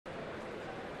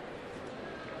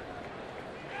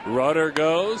Rudder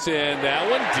goes, and that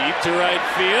one deep to right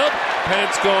field.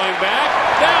 Pence going back.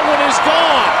 That one is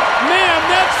gone. Ma'am,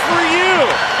 that's for you.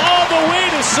 All the way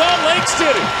to Salt Lake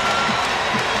City.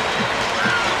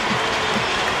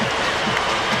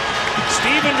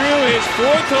 Stephen drew his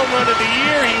 4th home run of the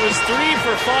year. He was 3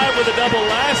 for 5 with a double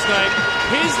last night.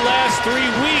 His last 3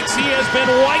 weeks, he has been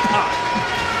white hot.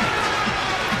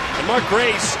 And Mark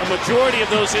Grace, a majority of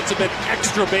those hits have been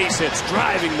extra base hits,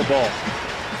 driving the ball.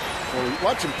 Well,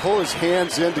 watch him pull his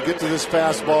hands in to get to this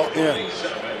fastball in.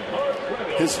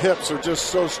 His hips are just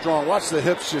so strong. Watch the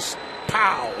hips just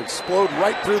pow, explode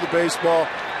right through the baseball.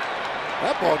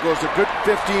 That ball goes a good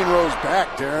 15 rows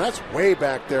back there. That's way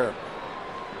back there.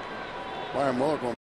 Byron Muller going